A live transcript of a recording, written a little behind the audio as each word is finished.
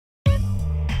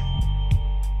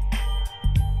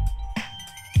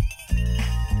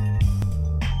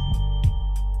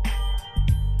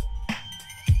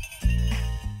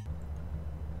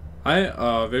Hej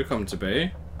og velkommen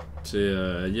tilbage til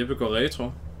Jeppe går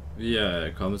retro. Vi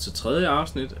er kommet til tredje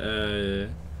afsnit af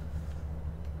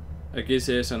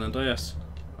GTA San Andreas.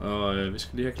 Og vi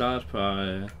skal lige have klaret et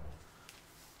par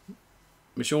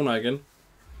missioner igen.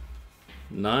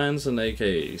 Nines and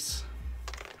AKs.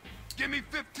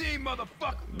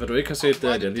 Hvad du ikke har set,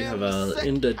 der at jeg lige har været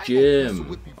in the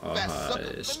gym og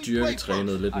har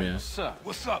styrketrænet lidt mere.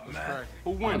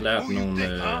 Og har lært nogle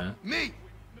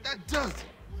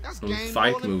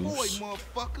fight moves.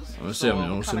 Og jeg ser om jeg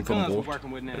nogensinde får dem brugt.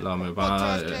 Eller om jeg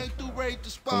bare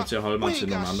kommer til at holde mig til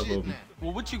nogle andre våben.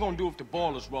 Well, what you gonna do if the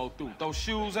ballers roll through? Throw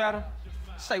shoes at her?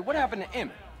 Say, what happened to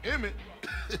Emmett? Emmett?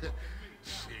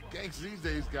 Shit, gangs these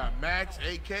days got Max,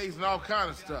 AKs, and all kind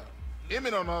of stuff.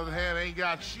 Emmett, on the other hand, ain't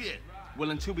got shit.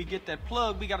 Well, until we get that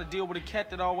plug, we gotta deal with a cat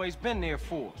that always been there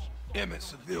for us. Emmett,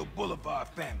 Seville Boulevard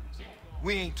families.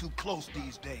 We ain't too close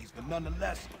these days, but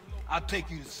nonetheless, I'll take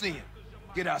you to see him.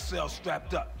 Get ourselves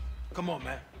strapped up. Come on,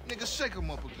 man. Nigga, shake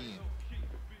him up again.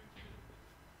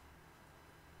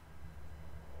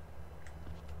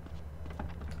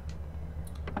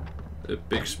 Det er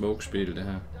Big Smoke spil, det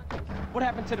her. What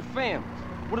happened to the family?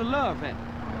 Where the love at?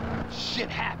 Shit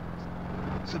happens.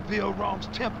 Seville wrongs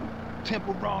Temple.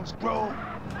 Temple wrongs Grove.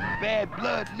 Bad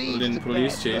blood leads to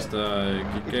police bad chase, der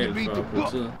gik galt for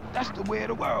politiet. That's the way of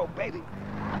the world, baby.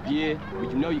 Yeah,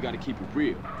 but you know you gotta keep it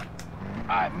real.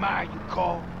 I admire you,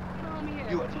 Carl.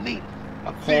 You're a leader,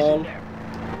 a visionary.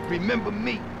 Remember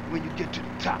me when you get to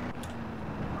the top.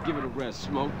 Give it a rest,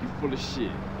 Smoke. You full of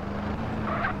shit.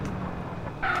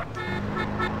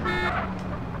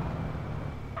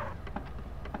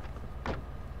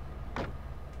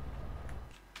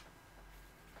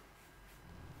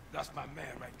 That's my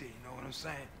man right there, you know what I'm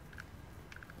saying?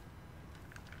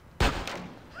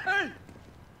 Hey!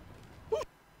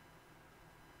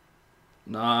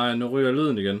 Nej, nu ryger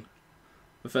lyden igen.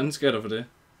 Hvad fanden sker der for det?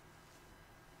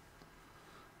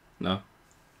 Nå.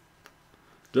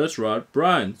 That's right,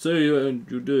 Brian, say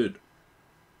you did.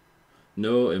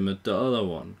 No, Emmett, the other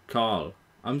one, Carl.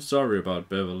 I'm sorry about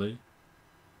Beverly.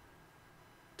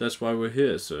 That's why we're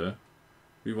here, sir.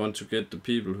 We want to get the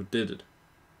people who did it.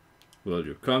 Well,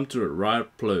 you come to the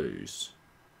right place.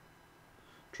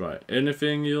 Try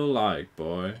anything you like,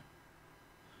 boy.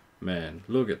 Man,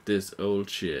 look at this old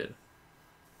shit.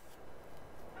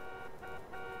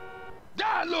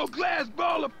 Die, little glass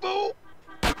ball of fool!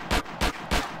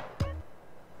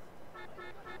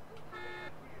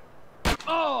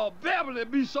 Oh, Beverly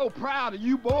be so proud of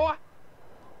you, boy.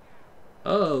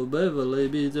 Oh, Beverly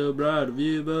be so proud of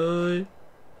you, boy.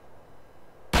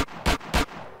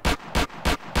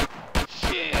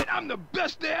 Shit, I'm the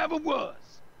best there ever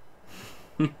was.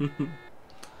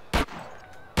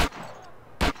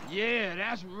 Yeah,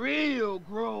 that's real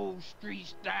Grove Street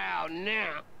style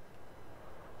now.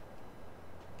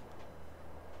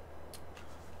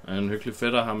 En hyggelig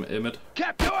fætter ham, Emmett.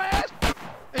 Cap your ass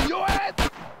and your ass.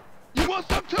 You want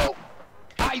some too?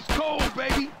 Ice cold,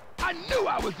 baby. I knew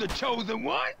I was the chosen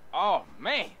one. Oh,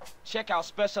 man. Check out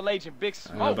Special Agent Big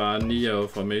Smoke. Han er bare Neo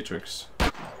fra Matrix.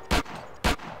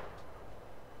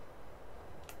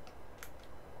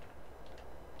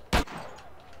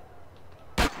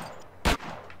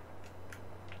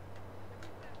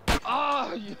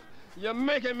 Oh, you're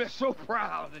making me so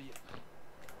proud of you.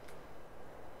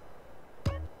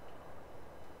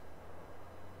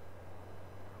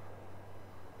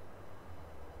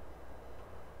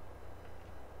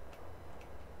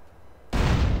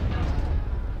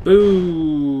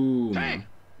 Boom! Damn,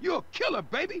 you're a killer,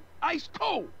 baby. Ice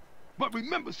cold. But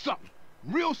remember something.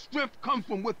 Real strength comes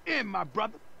from within, my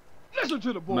brother. Listen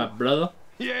to the boy. My brother?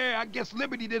 Yeah, I guess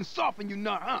liberty didn't soften you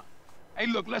none, huh? Hey,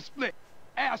 look, let's split.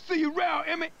 Hey, I see you around,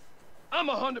 Emmett. I'm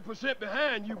 100%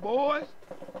 behind you, boys.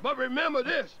 But remember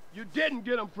this. You didn't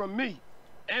get them from me.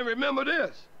 And remember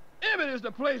this. Emmett is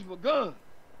the place for guns.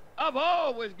 I've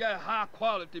always got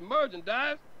high-quality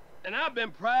merchandise, and I've been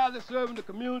proudly serving the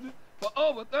community for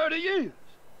over 30 years.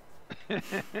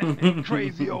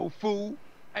 Crazy old fool.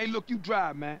 Hey, look, you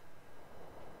drive, man.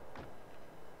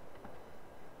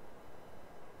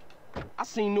 I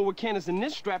seen Noah Cannons and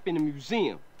this strap in the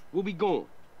museum. Where we going?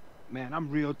 Man,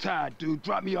 I'm real tired, dude.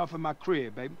 Drop me off at my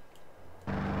crib, baby.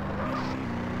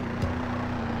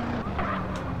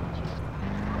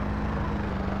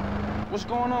 What's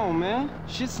going on, man?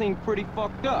 Shit seems pretty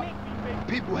fucked up.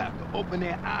 People have to open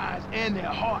their eyes and their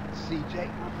hearts, CJ.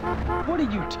 What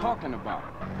are you talking about?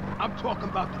 I'm talking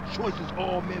about the choices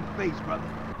all men face, brother.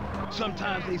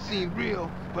 Sometimes they seem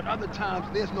real, but other times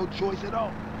there's no choice at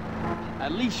all.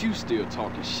 At least you still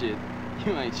talking shit.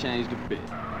 You ain't changed a bit.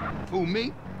 Who,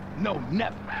 me? No,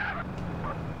 never.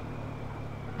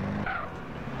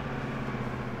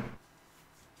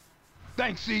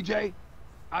 Thanks, CJ.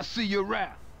 I see you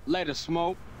around. Later,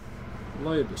 Smoke.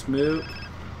 Later, Smoke.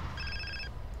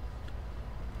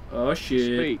 Oh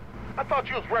shit. Speak. I thought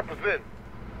you was representing.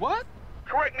 What?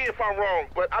 Correct me if I'm wrong,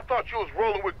 but I thought you was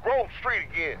rolling with Grove Street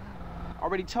again.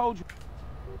 Already told you.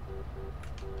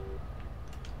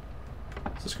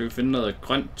 Så skal vi finde noget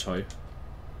grønt tøj.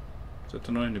 Sæt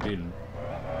der noget ind i bilen.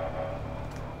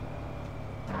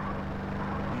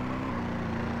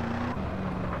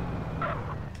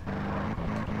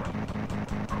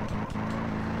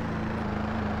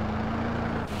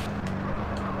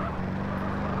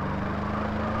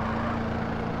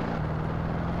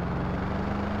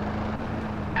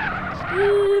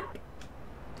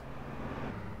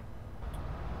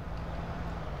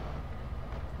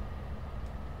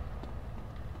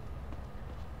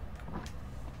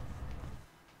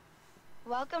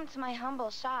 Welcome to my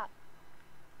humble shop.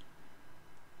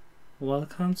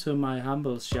 Welcome to my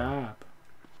humble shop.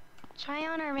 Try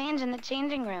on our range in the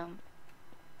changing room.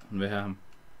 Hun vil have ham.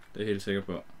 Det er jeg helt sikker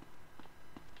på.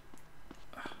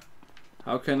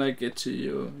 How can I get to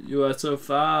you? You are so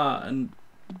far and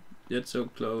yet so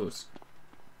close.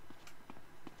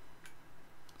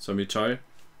 Som i tøj.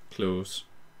 Close.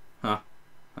 Ha.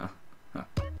 Ha. Ha.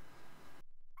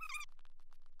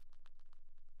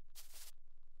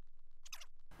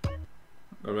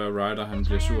 Det kan godt være, Ryder han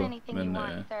bliver sur, men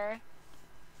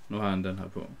nu har han den her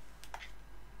på.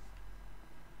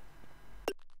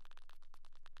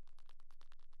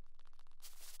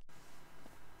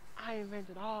 I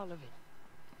invented all of it.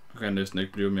 Nu kan han næsten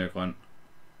ikke blive mere grøn.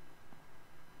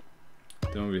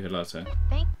 Det må vi hellere tage.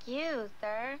 Thank you, sir.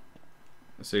 Jeg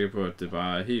er sikker på, at det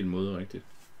bare er helt moderigtigt.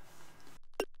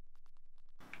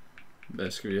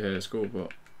 Hvad skal vi have sko på?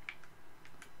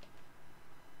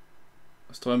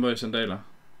 Strømper i sandaler.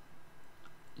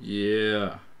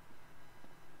 Yeah.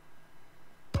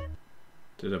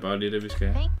 Det er da bare lige det, vi skal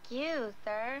have. Thank you,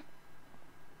 sir.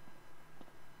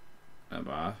 Det er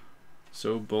bare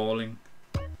so balling.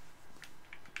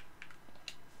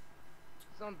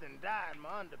 Something died in my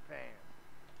underpants.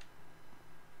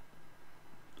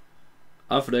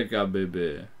 Afrika,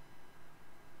 baby.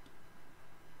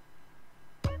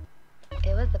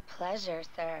 It was a pleasure,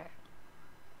 sir.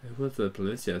 It was a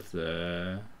pleasure,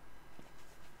 sir.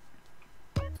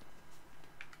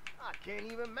 I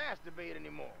can't even masturbate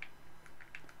anymore.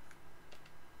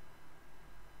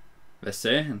 Hvad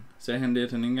sagde han? Sagde han det,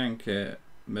 at han ikke engang kan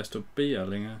masturbere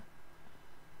længere?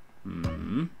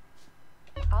 Mm.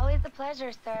 Always a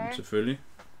pleasure, sir. Selvfølgelig.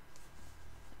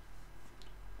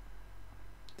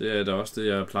 Det er da også det,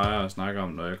 jeg plejer at snakke om,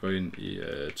 når jeg går ind i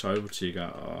tøjbutikker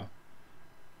og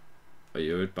i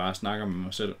øvrigt bare snakker med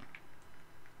mig selv.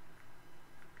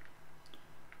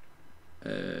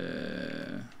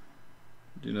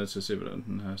 Lige nødt til at se, hvordan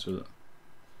den her ser ud.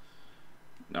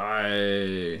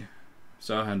 Nej,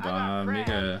 så er han bare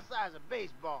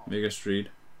mega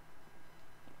street.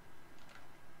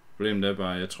 Problemet er bare,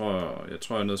 jeg tror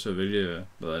jeg er nødt til at vælge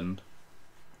noget andet.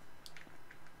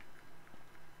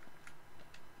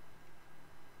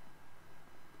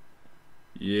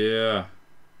 Yeah,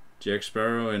 Jack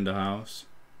Sparrow in the house.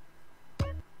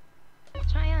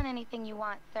 Try on anything you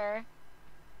want, sir.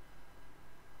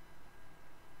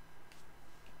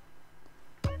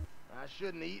 I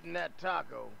shouldn't have eaten that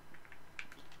taco.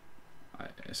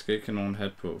 Nej, jeg skal ikke have nogen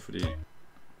hat på, fordi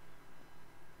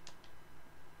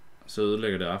så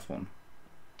ødelægger det afroen.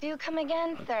 Do come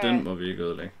again, Og sir. den må vi ikke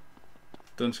ødelægge.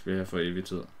 Den skal vi have for evig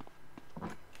tid.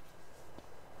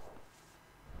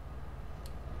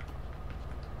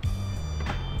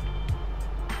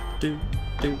 Jeg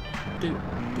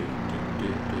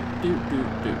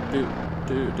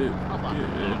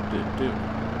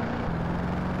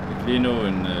kan lige nå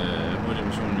en hurtig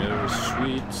mission mere ved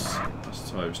Sweets, og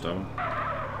så tror jeg, vi stopper.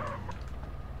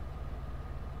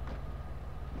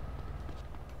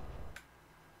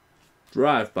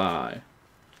 Drive-by.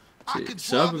 Se,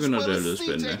 så begynder det at lyde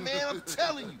spændende.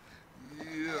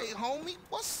 Hey, homie,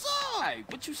 what's up? Hey,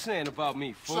 what you saying about me,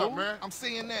 What's fool? up, man? I'm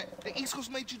saying that the East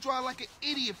Coast made you drive like an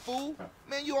idiot, fool.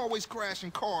 Man, you always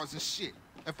crashing cars and shit.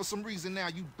 And for some reason now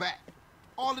you back.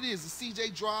 All it is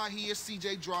CJ drive here,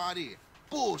 CJ drive there.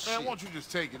 Bullshit. Man, why don't you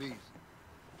just take it easy?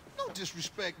 No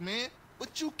disrespect, man,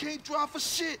 but you can't drive for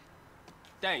shit.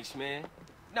 Thanks, man.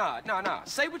 Nah.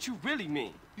 Say what you really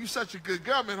mean. You such a good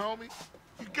gunman, homie.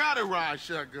 You gotta ride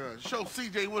shotgun. Show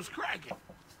CJ what's cracking.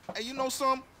 Hey, you know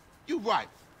something? You right.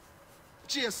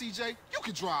 Yeah, CJ, you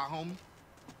can drive, homie.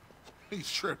 He's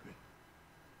tripping.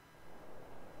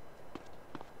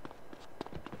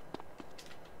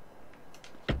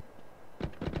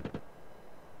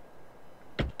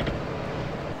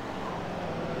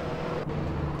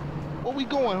 Where we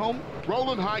going, homie?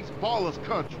 Rolling Heights, Ballas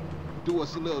country. Do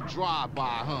us a little drive-by,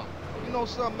 huh? You know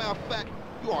something, matter of fact,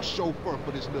 you are chauffeur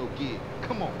for this little gig.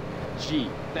 Come on. G,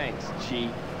 thanks, G.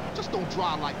 Just don't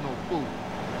drive like no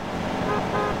fool.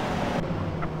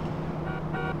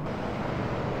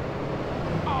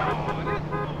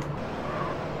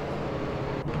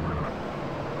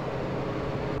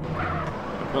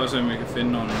 Prøv at se, om vi kan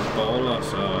finde nogle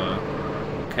ballers og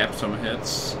caps som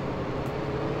hats.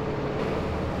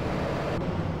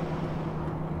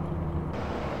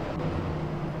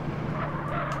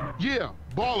 Yeah,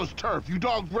 Ballas turf. You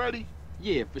dogs ready?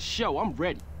 Yeah, for sure, I'm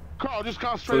ready. Carl, just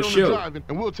concentrate For on sure. the driving,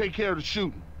 and we'll take care of the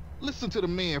shooting. Listen to the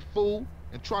man, fool,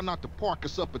 and try not to park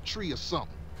us up a tree or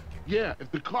something. Yeah,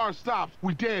 if the car stops,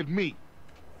 we dead meat.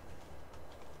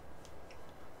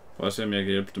 Prøv at se, om jeg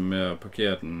kan hjælpe dem med at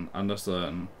parkere den andre steder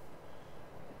end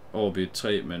over ved et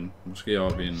træ, men måske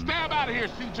over ved en Stab out of here,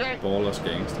 CJ. ballers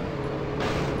gangster.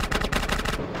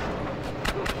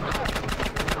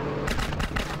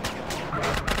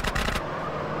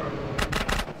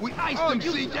 We iced them,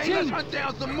 CJ. Let's hunt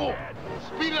down some more.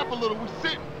 Speed up a little, we're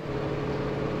sitting.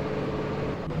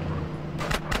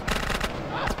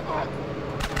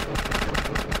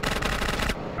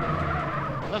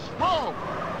 Let's roll.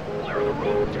 Clear the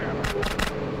road, damn it.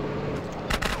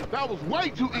 That was way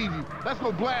too easy. Let's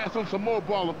go blast on some more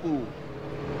baller fools.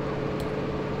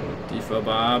 De får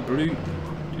bare bly,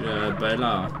 de der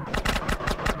baller.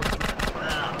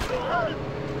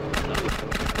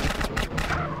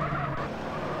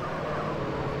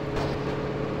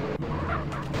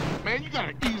 Man, you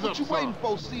gotta ease up. What you waiting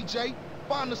for, CJ?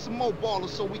 Find us some more ballers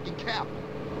so we can cap them.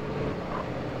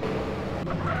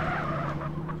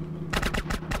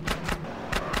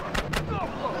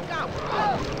 Look out!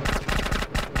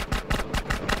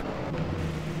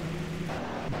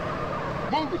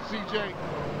 Move it, CJ.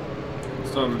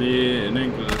 Så står der lige en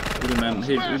enkelt lille mand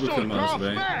helt Smash on it, ubekymret Carl,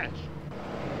 tilbage. smash.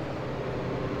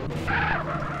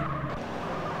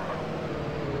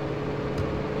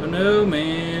 Oh no,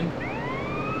 man.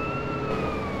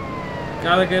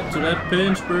 Gotta get to that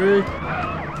pinch, bro.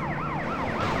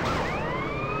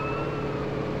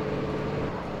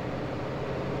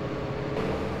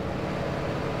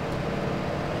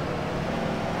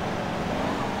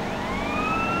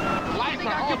 The lights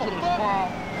are on to the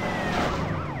Carl.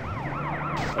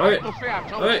 Okay, Don't say I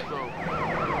told okay. you so.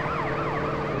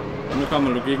 Nu kommer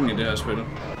logikken i det her spil.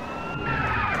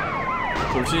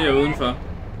 Politi er udenfor.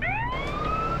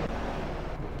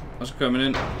 Og så kører man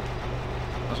ind.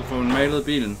 Og så får man malet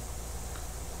bilen.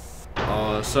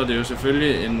 Og så er det jo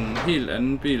selvfølgelig en helt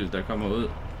anden bil, der kommer ud.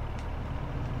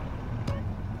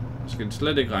 Så skal det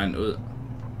slet ikke regne ud,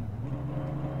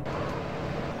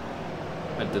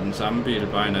 at det er den samme bil,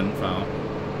 bare en anden farve.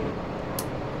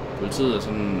 Politiet er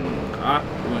sådan ret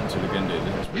uintelligente i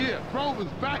det her spil. Yeah, Grove is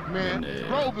back, man. Men,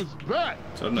 Grove is back.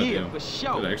 Sådan er det Yeah, jo. for Det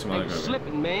sure. er der ikke så meget They at was gøre ved.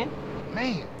 slipping, man.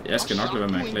 Man, Jeg skal nok lade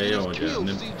være med at klage over, at jeg killed,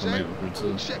 nemt kommer af på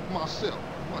politiet. Check myself.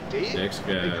 Am I dead? Jeg ikke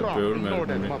skal Hey, Carl, bøvle med ignore alt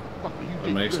that muligt. motherfucker. You Og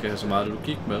did man ikke skal good. have så meget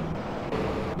logik med.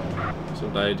 Som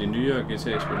der er i de nyere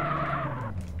GTA-spil.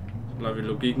 Så lader vi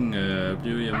logikken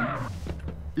blive hjemme.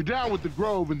 You're down with the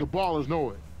Grove and the ballers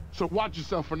know it. So watch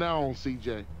yourself from now on, CJ.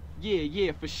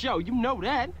 Yeah, for sure. You know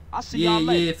that. I'll see y'all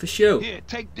later. for sure. Here,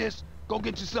 take this. Go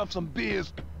get yourself some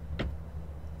beers.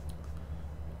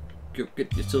 Go get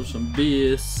yourself some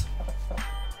beers.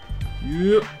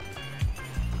 Yeah.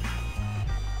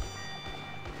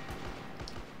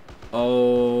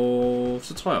 Og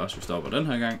så tror jeg også, vi stopper den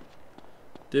her gang.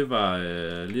 Det var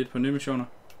lige et par nye missioner.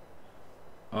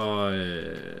 Og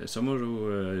så må du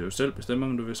jo selv bestemme,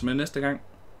 om du vil se med næste gang.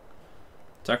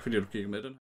 Tak fordi du kiggede med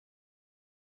den.